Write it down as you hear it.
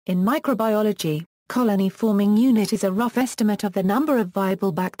In microbiology, colony-forming unit is a rough estimate of the number of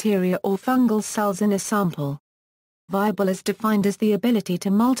viable bacteria or fungal cells in a sample. Viable is defined as the ability to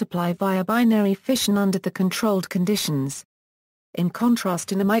multiply via binary fission under the controlled conditions. In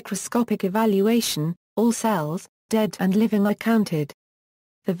contrast, in a microscopic evaluation, all cells, dead and living, are counted.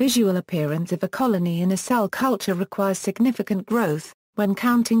 The visual appearance of a colony in a cell culture requires significant growth. When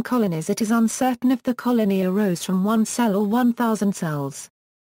counting colonies, it is uncertain if the colony arose from one cell or 1,000 cells.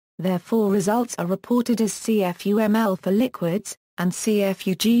 Therefore, results are reported as CFU-ml for liquids, and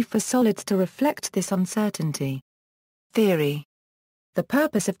CFU-g for solids to reflect this uncertainty. Theory. The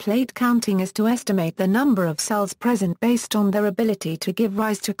purpose of plate counting is to estimate the number of cells present based on their ability to give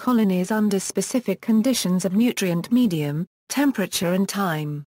rise to colonies under specific conditions of nutrient medium, temperature and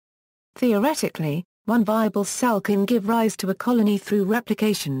time. Theoretically, one viable cell can give rise to a colony through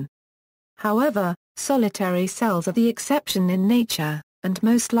replication. However, solitary cells are the exception in nature, and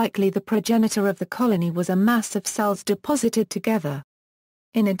most likely the progenitor of the colony was a mass of cells deposited together.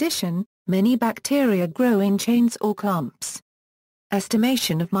 In addition, many bacteria grow in chains or clumps.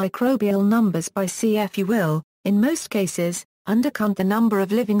 Estimation of microbial numbers by CFU will, in most cases, undercount the number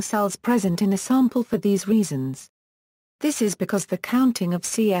of living cells present in a sample for these reasons. This is because the counting of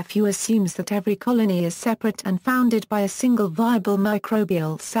CFU assumes that every colony is separate and founded by a single viable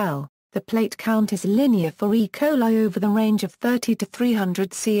microbial cell. The plate count is linear for E. coli over the range of 30 to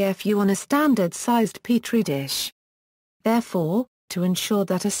 300 CFU on a standard-sized Petri dish. Therefore, to ensure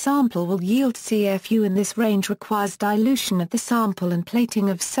that a sample will yield CFU in this range requires dilution of the sample and plating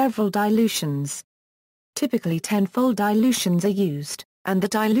of several dilutions. Typically 10-fold dilutions are used, and the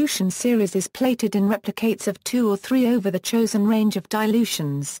dilution series is plated in replicates of 2 or 3 over the chosen range of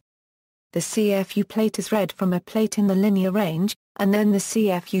dilutions. The CFU plate is read from a plate in the linear range, and then the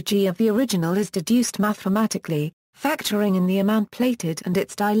CFU-g of the original is deduced mathematically, factoring in the amount plated and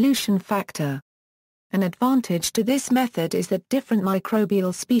its dilution factor. An advantage to this method is that different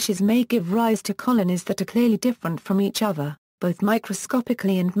microbial species may give rise to colonies that are clearly different from each other, both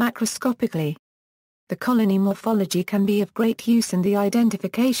microscopically and macroscopically. The colony morphology can be of great use in the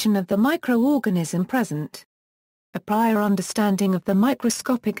identification of the microorganism present. A prior understanding of the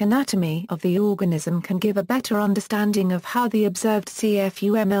microscopic anatomy of the organism can give a better understanding of how the observed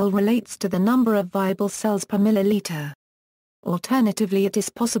CFU-ml relates to the number of viable cells per milliliter. Alternatively, it is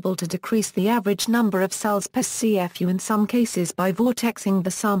possible to decrease the average number of cells per CFU in some cases by vortexing the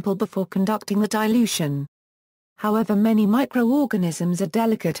sample before conducting the dilution. However, many microorganisms are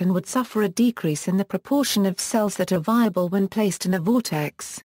delicate and would suffer a decrease in the proportion of cells that are viable when placed in a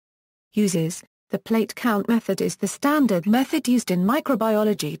vortex. Uses. The plate count method is the standard method used in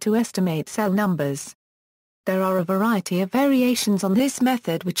microbiology to estimate cell numbers. There are a variety of variations on this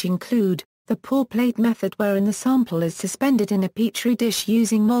method, which include the pour plate method, wherein the sample is suspended in a petri dish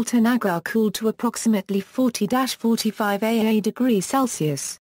using molten agar cooled to approximately 40-45 AA degrees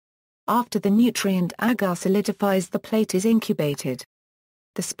Celsius. After the nutrient agar solidifies, the plate is incubated.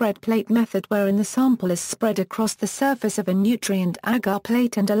 The spread plate method, wherein the sample is spread across the surface of a nutrient agar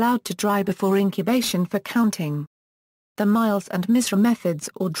plate and allowed to dry before incubation for counting. The Miles and Misra methods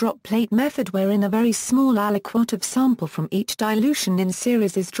or drop plate method, wherein a very small aliquot of sample from each dilution in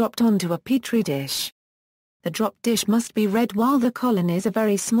series is dropped onto a petri dish. The drop dish must be read while the colonies are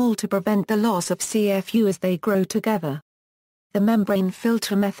very small to prevent the loss of CFU as they grow together. The membrane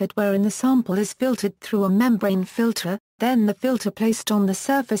filter method, wherein the sample is filtered through a membrane filter, then the filter placed on the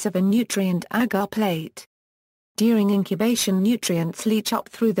surface of a nutrient agar plate. During incubation, nutrients leach up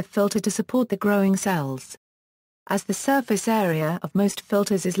through the filter to support the growing cells. As the surface area of most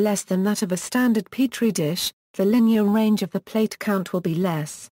filters is less than that of a standard petri dish, the linear range of the plate count will be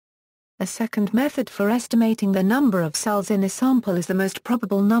less. A second method for estimating the number of cells in a sample is the most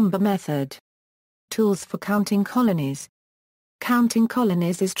probable number method. Tools for counting colonies. Counting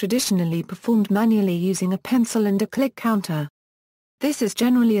colonies is traditionally performed manually using a pencil and a click counter. This is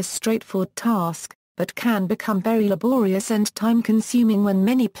generally a straightforward task, but can become very laborious and time-consuming when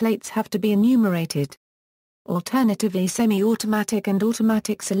many plates have to be enumerated. Alternatively, semi-automatic and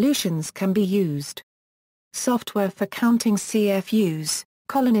automatic solutions can be used. Software for counting CFUs.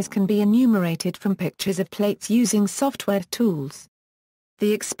 Colonies can be enumerated from pictures of plates using software tools.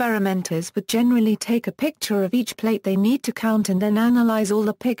 The experimenters would generally take a picture of each plate they need to count and then analyze all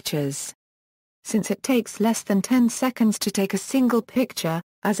the pictures. Since it takes less than 10 seconds to take a single picture,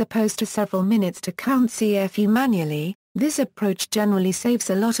 as opposed to several minutes to count CFU manually, this approach generally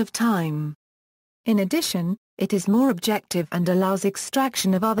saves a lot of time. In addition, it is more objective and allows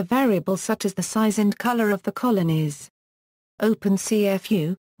extraction of other variables such as the size and color of the colonies.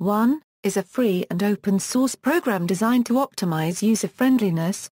 OpenCFU. 1. is a free and open-source program designed to optimize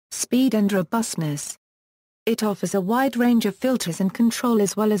user-friendliness, speed and robustness. It offers a wide range of filters and control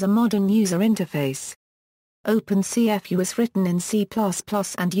as well as a modern user interface. OpenCFU is written in C++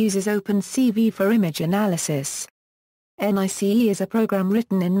 and uses OpenCV for image analysis. NICE is a program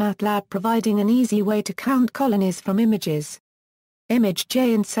written in MATLAB providing an easy way to count colonies from images.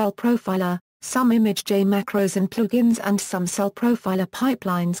 ImageJ and Cell Profiler, some ImageJ macros and plugins and some Cell Profiler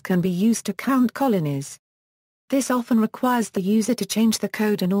pipelines can be used to count colonies. This often requires the user to change the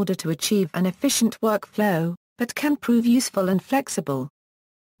code in order to achieve an efficient workflow, but can prove useful and flexible.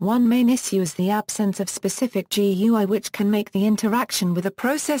 One main issue is the absence of specific GUI which can make the interaction with the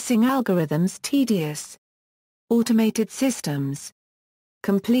processing algorithms tedious. Automated systems.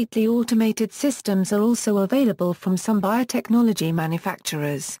 Completely automated systems are also available from some biotechnology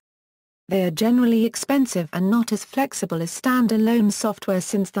manufacturers. They are generally expensive and not as flexible as standalone software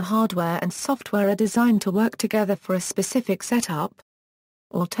since the hardware and software are designed to work together for a specific setup.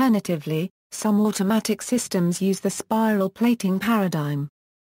 Alternatively, some automatic systems use the spiral plating paradigm.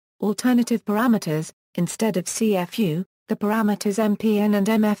 Alternative parameters, instead of CFU, the parameters MPN and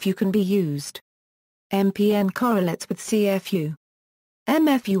MFU can be used. MPN correlates with CFU.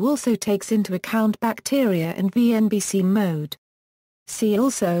 MFU also takes into account bacteria in VNBC mode. See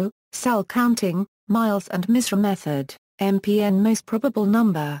also, cell counting, Miles and Misra method, MPN most probable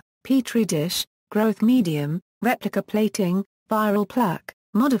number, Petri dish, growth medium, replica plating, viral plaque,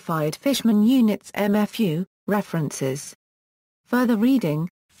 modified Fishman units MFU, references. Further reading,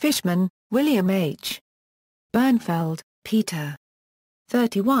 Fishman, William H. Bernfeld, Peter.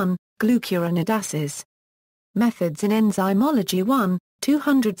 31, Glucuronidases. Methods in Enzymology 1,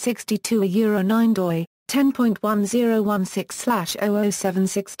 262 9 doi,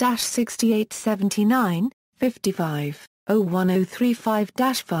 10.1016/0076-6879, 55,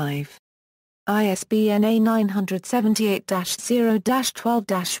 01035-5. ISBN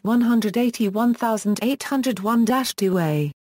A978-0-12-181801-2A.